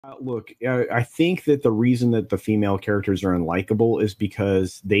Look, I think that the reason that the female characters are unlikable is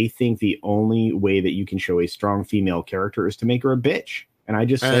because they think the only way that you can show a strong female character is to make her a bitch. And I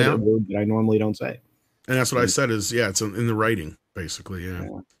just said a word that I normally don't say. And that's what I said is, yeah, it's in the writing, basically, yeah.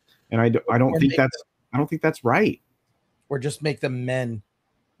 And I don't think that's right. Or just make them men.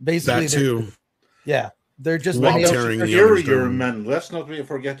 Basically, that too. They're just superior men. Let's not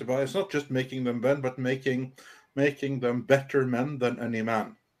forget about it. It's not just making them men, but making them better men than any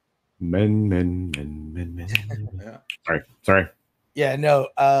man. Men. Yeah. Sorry. Yeah, no.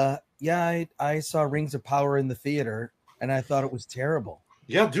 I saw Rings of Power in the theater, and I thought it was terrible.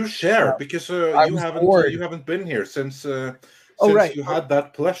 Yeah, do share because you haven't been here since you had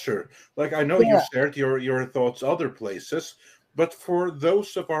that pleasure. Like I know you shared your thoughts other places, but for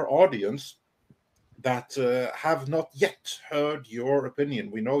those of our audience that have not yet heard your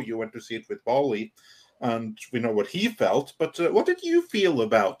opinion, we know you went to see it with Bali, and we know what he felt. But what did you feel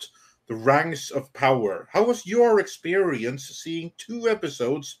about the Rings of Power? How was your experience seeing 2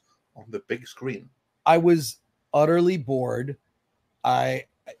 episodes on the big screen? I was utterly bored. The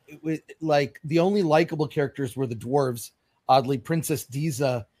only likable characters were the dwarves. Oddly, Princess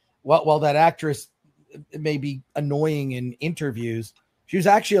Diza, while that actress may be annoying in interviews, she was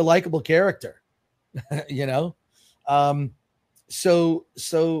actually a likable character, you know? And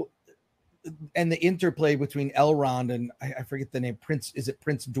the interplay between Elrond and I forget the name, is it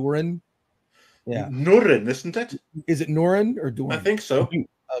Prince Durin? Yeah. Nurin, isn't it? Is it Nurin or Durin? I think so.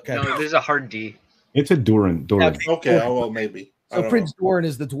 Okay. No, there's a hard D. It's a Durin. Okay, well, maybe. So Prince Doran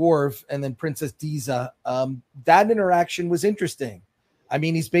is the dwarf, and then Princess Diza. That interaction was interesting. I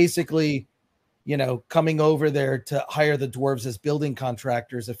mean, he's basically, coming over there to hire the dwarves as building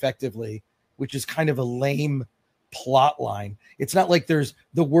contractors effectively, which is kind of a lame plot line. It's not like there's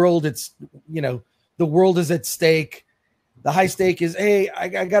the world. It's, the world is at stake. The high stake is, hey,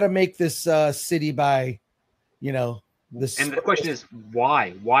 I got to make this city by, this. And the question is,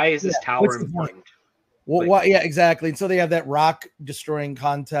 why? Why is this tower important? Well, why? Yeah, exactly. And so they have that rock destroying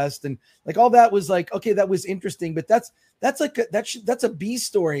contest, and like all that was like, okay, that was interesting, but that's a B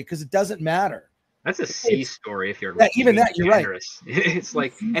story because it doesn't matter. That's a C story if you're even that. You're generous. Right. It's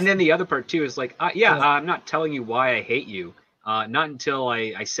like, and then the other part too is like, I'm not telling you why I hate you. Not until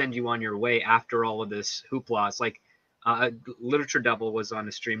I send you on your way after all of this hoopla. It's like, Literature Devil was on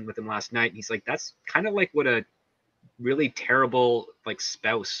a stream with him last night, and he's like, that's kind of like what a really terrible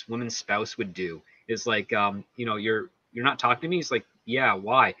woman's spouse would do. Is like, you're not talking to me. He's like, yeah,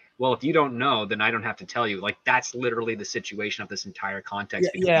 why? Well, if you don't know, then I don't have to tell you. Like, that's literally the situation of this entire context.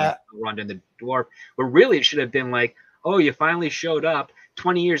 Yeah. Elrond and the dwarf. But really, it should have been like, oh, you finally showed up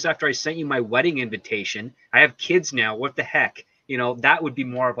 20 years after I sent you my wedding invitation. I have kids now. What the heck? That would be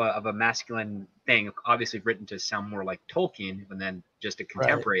more of a masculine thing. Obviously written to sound more like Tolkien and then just a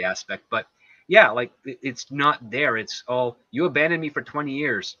contemporary aspect. But yeah, like it's not there. It's you abandoned me for 20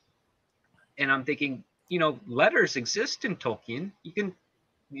 years. And I'm thinking, letters exist in Tolkien. You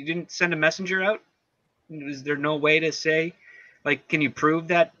didn't send a messenger out. Is there no way to say, like, can you prove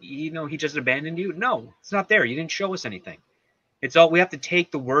that, he just abandoned you? No, it's not there. You didn't show us anything. It's all, we have to take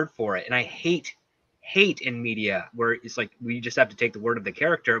the word for it. And I hate in media where it's like, we just have to take the word of the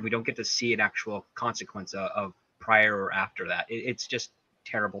character and we don't get to see an actual consequence of prior or after that. It's just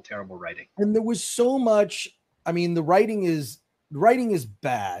terrible, terrible writing. And there was so much, I mean, the writing is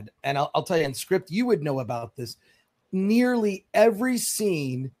bad. And I'll tell you, in script, you would know about this. Nearly every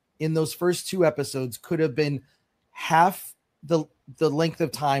scene in those first 2 episodes could have been half the length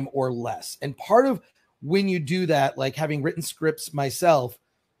of time or less. And part of when you do that, like having written scripts myself,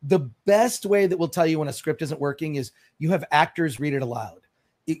 the best way that will tell you when a script isn't working is you have actors read it aloud.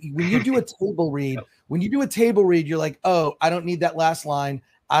 When you do a table read, you're like, oh, I don't need that last line.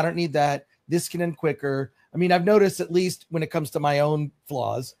 I don't need that. This can end quicker. I mean, I've noticed, at least when it comes to my own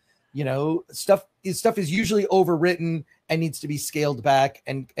flaws, stuff is usually overwritten and needs to be scaled back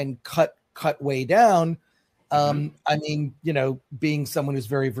and cut way down. I mean, being someone who's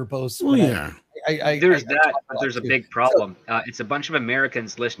very verbose. Well, yeah. But there's a big problem. It's a bunch of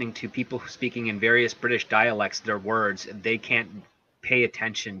Americans listening to people speaking in various British dialects, their words. They can't pay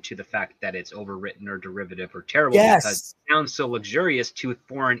attention to the fact that it's overwritten or derivative or terrible because it sounds so luxurious to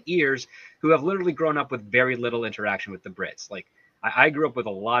foreign ears who have literally grown up with very little interaction with the Brits. Like, I grew up with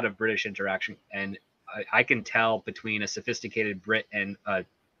a lot of British interaction, and I can tell between a sophisticated Brit and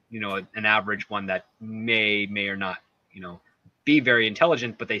an average one that may or not be very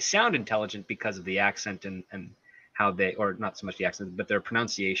intelligent, but they sound intelligent because of the accent and how they, or not so much the accent, but their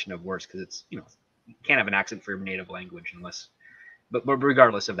pronunciation of words, because it's you can't have an accent for your native language unless. But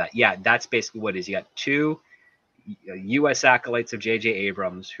regardless of that, yeah, that's basically what it is. You got 2 U.S. acolytes of J.J.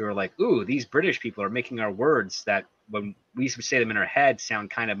 Abrams who are like, ooh, these British people are making our words that when we say them in our head sound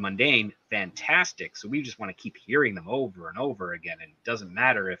kind of mundane, fantastic. So we just want to keep hearing them over and over again. And it doesn't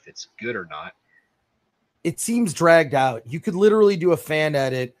matter if it's good or not. It seems dragged out. You could literally do a fan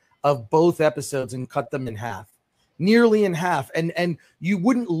edit of both episodes and cut them in half, nearly in half. And you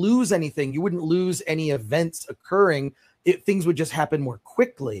wouldn't lose anything. You wouldn't lose any events occurring. Things would just happen more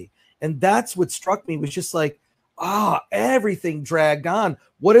quickly. And that's what struck me, was just like, everything dragged on.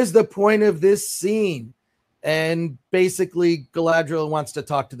 What is the point of this scene? And basically Galadriel wants to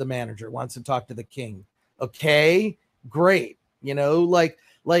talk to the manager, wants to talk to the king. Okay, great. You know,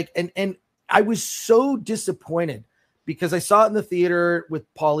 and I was so disappointed because I saw it in the theater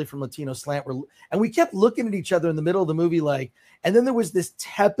with Paulie from Latino Slant, and we kept looking at each other in the middle of the movie, and then there was this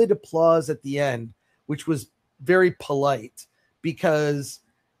tepid applause at the end, which was very polite because,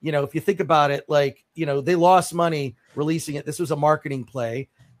 you know, if you think about it, they lost money releasing it. This was a marketing play.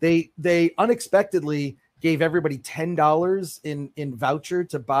 They unexpectedly gave everybody $10 in voucher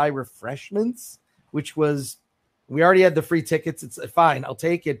to buy refreshments, which was, we already had the free tickets. It's fine. I'll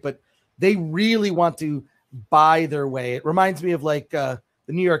take it. But they really want to buy their way. It reminds me of the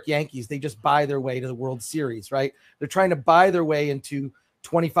New York Yankees. They just buy their way to the World Series, right? They're trying to buy their way into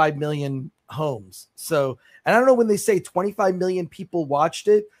 25 million homes. So, and I don't know, when they say 25 million people watched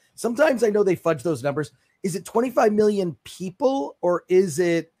it, sometimes I know they fudge those numbers. Is it 25 million people or is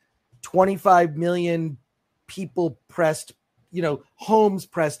it 25 million people pressed, homes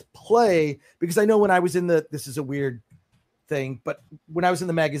pressed play? Because I know when I was this is a weird thing, but when I was in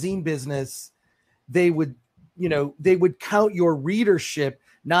the magazine business, they would count your readership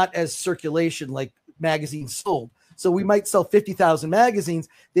not as circulation, like magazines sold. So we might sell 50,000 magazines.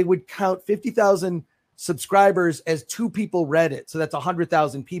 They would count 50,000 subscribers as 2 people read it. So that's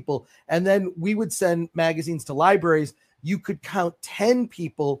 100,000 people. And then we would send magazines to libraries. You could count 10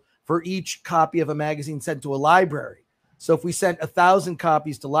 people for each copy of a magazine sent to a library. So if we sent 1,000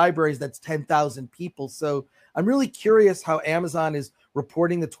 copies to libraries, that's 10,000 people. So I'm really curious how Amazon is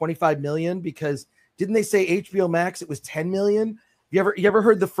reporting the 25 million, because didn't they say HBO Max, it was 10 million? You ever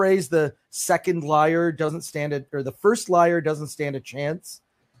heard the phrase, the second liar doesn't stand or the first liar doesn't stand a chance?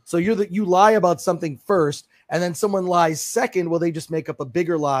 So you lie about something first, and then someone lies second. Well, they just make up a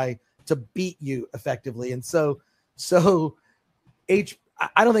bigger lie to beat you effectively. And so I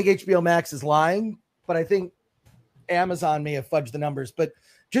don't think HBO Max is lying, but I think Amazon may have fudged the numbers. But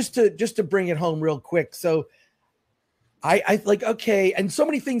just to bring it home real quick. So I like, okay. And so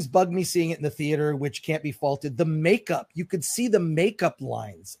many things bug me seeing it in the theater, which can't be faulted. The makeup, you could see the makeup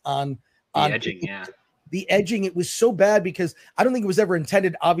lines on edging. Yeah. The edging, it was so bad because I don't think it was ever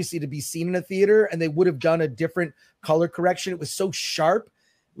intended, obviously, to be seen in a theater, and they would have done a different color correction. It was so sharp,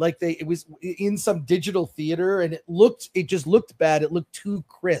 it was in some digital theater, and it just looked bad. It looked too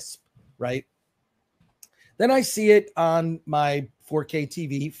crisp, right? Then I see it on my 4K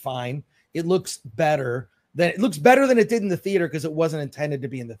TV, fine. It looks better than it did in the theater because it wasn't intended to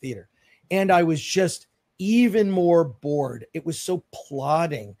be in the theater. And I was just even more bored. It was so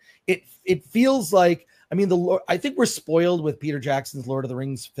plodding. It feels like, I think we're spoiled with Peter Jackson's Lord of the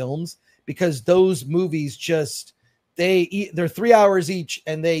Rings films because those movies they're 3 hours each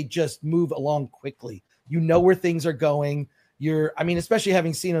and they just move along quickly. You know where things are going. Especially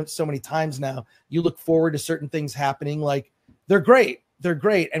having seen them so many times now, you look forward to certain things happening. They're great.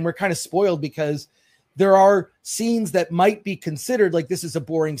 And we're kind of spoiled because there are scenes that might be considered like this is a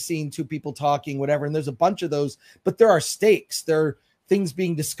boring scene, 2 people talking, whatever. And there's a bunch of those, but there are stakes. There are things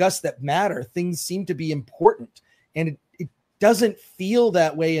being discussed that matter. Things seem to be important. And it doesn't feel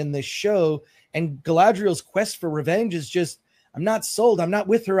that way in this show. And Galadriel's quest for revenge is just, I'm not sold. I'm not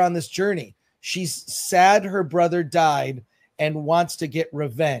with her on this journey. She's sad her brother died and wants to get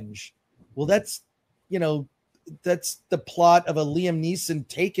revenge. Well, that's the plot of a Liam Neeson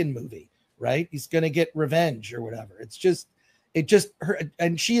Taken movie, right? He's going to get revenge or whatever. It just her,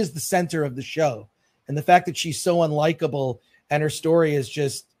 and she is the center of the show. And the fact that she's so unlikable and her story is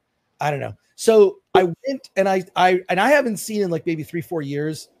just, I don't know. So I went and I haven't seen in maybe 3-4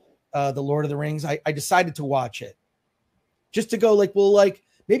 years, the Lord of the Rings. I decided to watch it just to go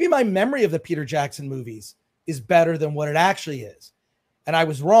maybe my memory of the Peter Jackson movies is better than what it actually is. And I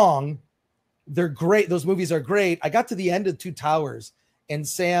was wrong. They're great. Those movies are great. I got to the end of Two Towers and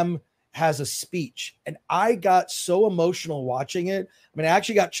Sam has a speech and I got so emotional watching it. I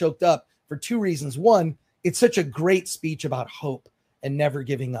actually got choked up for 2 reasons. One, it's such a great speech about hope and never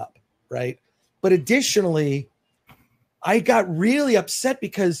giving up, right? But additionally, I got really upset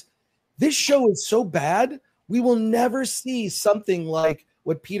because this show is so bad. We will never see something like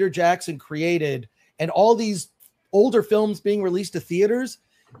what Peter Jackson created and all these older films being released to theaters.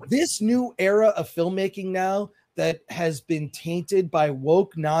 This new era of filmmaking now that has been tainted by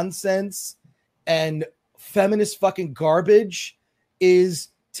woke nonsense and feminist fucking garbage is,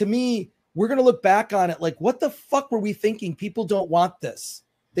 to me, we're going to look back on it like, what the fuck were we thinking? People don't want this.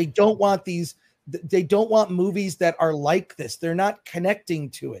 They don't want these. They don't want movies that are like this. They're not connecting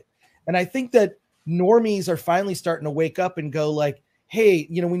to it. And I think that normies are finally starting to wake up and go like, hey,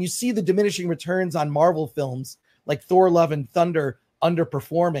 you know, when you see the diminishing returns on Marvel films like Thor, Love and Thunder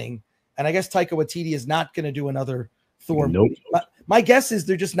underperforming, and I guess Taika Waititi is not going to do another Thor movie. My guess is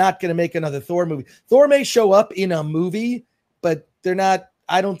they're just not going to make another Thor movie. Thor may show up in a movie, but they're not.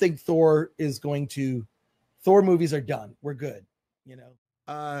 I don't think Thor is going to. Thor movies are done. We're good, you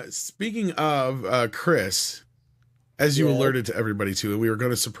know. Speaking of Chris, as you alerted to everybody to, we were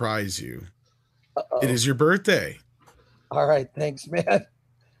going to surprise you. It is your birthday. All right, thanks, man.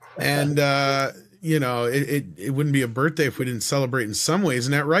 And you know, it wouldn't be a birthday if we didn't celebrate in some ways.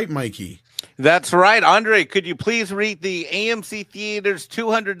 Isn't that right, Mikey? That's right. Andre, could you please read the AMC Theaters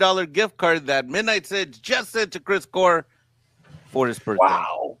 $200 gift card that Midnight Sedge just sent to Chris Gore for his birthday?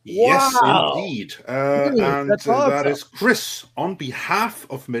 Wow. Yes, indeed. Dude, and awesome. that is Chris. On behalf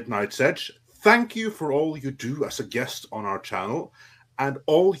of Midnight Sedge, thank you for all you do as a guest on our channel and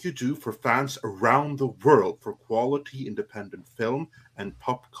all you do for fans around the world for quality independent film and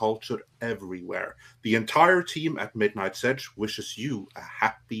pop culture everywhere. The entire team at Midnight Sedge wishes you a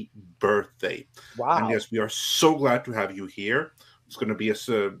happy birthday. Wow. And yes, we are so glad to have you here. It's going to be a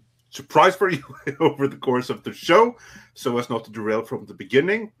surprise for you over the course of the show, so as not to derail from the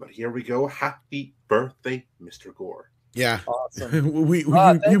beginning. But here we go. Happy birthday, Mr. Gore. Yeah. Awesome.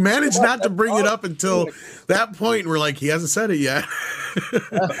 You managed not to bring it up until that point. We're like, he hasn't said it yet.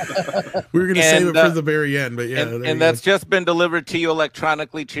 We were going to save it for the very end, but yeah. And that's just been delivered to you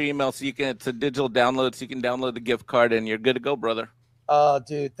electronically to your email, so you can. It's a digital download, so you can download the gift card, and you're good to go, brother.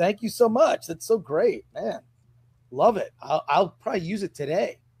 Dude, thank you so much. That's so great, man. Love it. I'll probably use it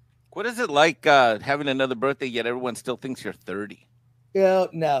today. What is it like having another birthday yet everyone still thinks you're 30? Yeah,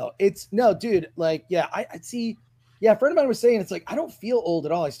 no, dude. Like, yeah, I see. Yeah, a friend of mine was saying it's like I don't feel old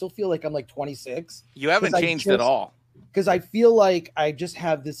at all. I still feel like I'm like 26. You haven't changed at all. Because I feel like I just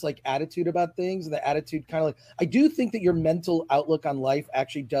have this like attitude about things, and the attitude kind of like I do think that your mental outlook on life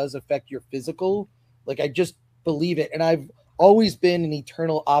actually does affect your physical. Like I just believe it, and I've always been an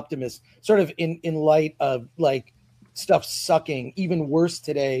eternal optimist, sort of in light of like stuff sucking even worse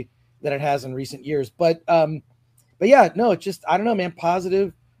today than it has in recent years. But yeah, no, it's just I don't know, man.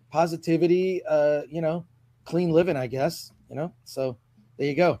 Positivity, you know. Clean living, I guess, you know, so there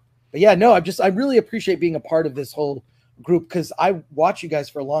you go. But yeah, no, I really appreciate being a part of this whole group because I watch you guys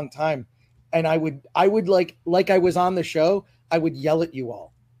for a long time, and I would like I was on the show, I would yell at you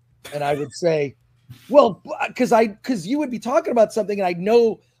all, and I would say, well, because you would be talking about something, and I'd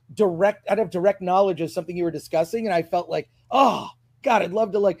have direct knowledge of something you were discussing, and I felt like, oh God, I'd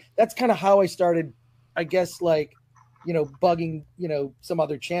love to like. That's kind of how I started, I guess, like, you know, bugging, you know, some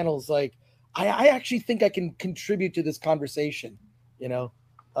other channels like. I actually think I can contribute to this conversation, you know?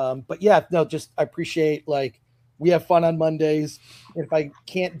 But yeah, no, just, I appreciate, like, we have fun on Mondays. If I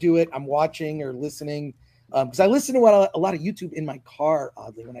can't do it, I'm watching or listening. Because I listen to a lot of YouTube in my car,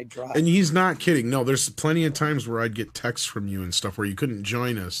 oddly, when I drive. And he's not kidding. No, there's plenty of times where I'd get texts from you and stuff where you couldn't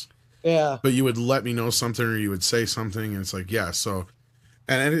join us. Yeah. But you would let me know something or you would say something. And it's like, yeah, so,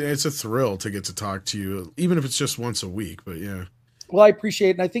 and it's a thrill to get to talk to you, even if it's just once a week, but yeah. Well, I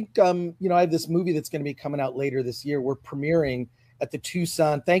appreciate it. And I think, you know, I have this movie that's going to be coming out later this year. We're premiering at the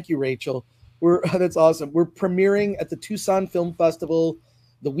Tucson. Thank you, Rachel. That's awesome. We're premiering at the Tucson Film Festival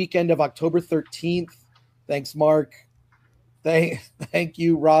the weekend of October 13th. Thanks, Mark. Thank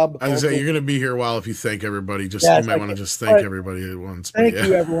you, Rob. I was saying you're going to be here a while if you thank everybody. Just you might want to just thank everybody at once. Thank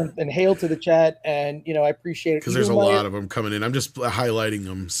you, everyone, and hail to the chat. And you know, I appreciate it because there's a lot of them coming in. I'm just highlighting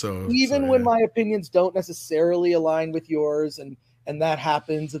them. So even when my opinions don't necessarily align with yours, and that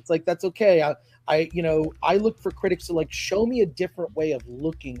happens, it's like that's okay. I look for critics to like show me a different way of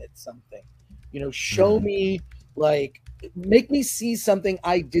looking at something. You know, show me like make me see something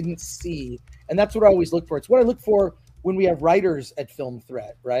I didn't see, and that's what I always look for. It's what I look for when we have writers at Film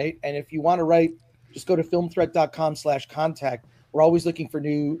Threat, right? And if you want to write, just go to filmthreat.com/contact. We're always looking for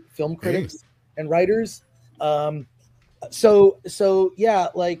new film critics and writers. So yeah,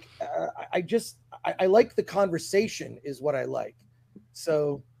 like I like the conversation is what I like.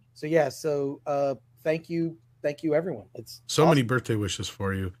 So yeah. So thank you everyone. It's so awesome. Many birthday wishes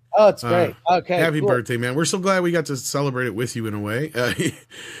for you. Oh, it's great. Okay, happy birthday, man. We're so glad we got to celebrate it with you in a way.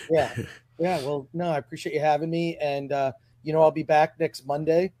 Yeah. Well, no, I appreciate you having me, and you know, I'll be back next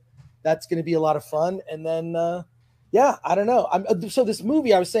Monday. That's going to be a lot of fun, and then Yeah, I don't know. So this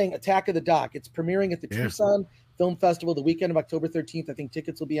movie, I was saying, Attack of the Dock, it's premiering at the Tucson Film Festival the weekend of October 13th. I think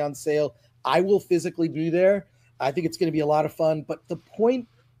tickets will be on sale. I will physically be there. I think it's going to be a lot of fun. But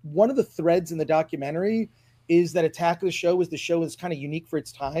one of the threads in the documentary is that Attack of the Show was kind of unique for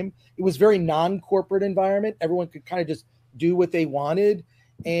its time. It was very non-corporate environment. Everyone could kind of just do what they wanted.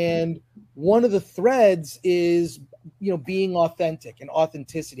 And one of the threads is, being authentic and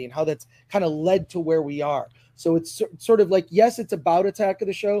authenticity, and how that's kind of led to where we are. So it's sort of like, yes, it's about Attack of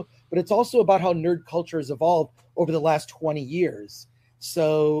the Show, but it's also about how nerd culture has evolved over the last 20 years.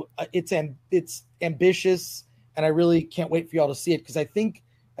 So it's ambitious, and I really can't wait for y'all to see it, because I think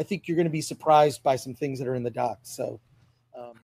you're going to be surprised by some things that are in the doc. So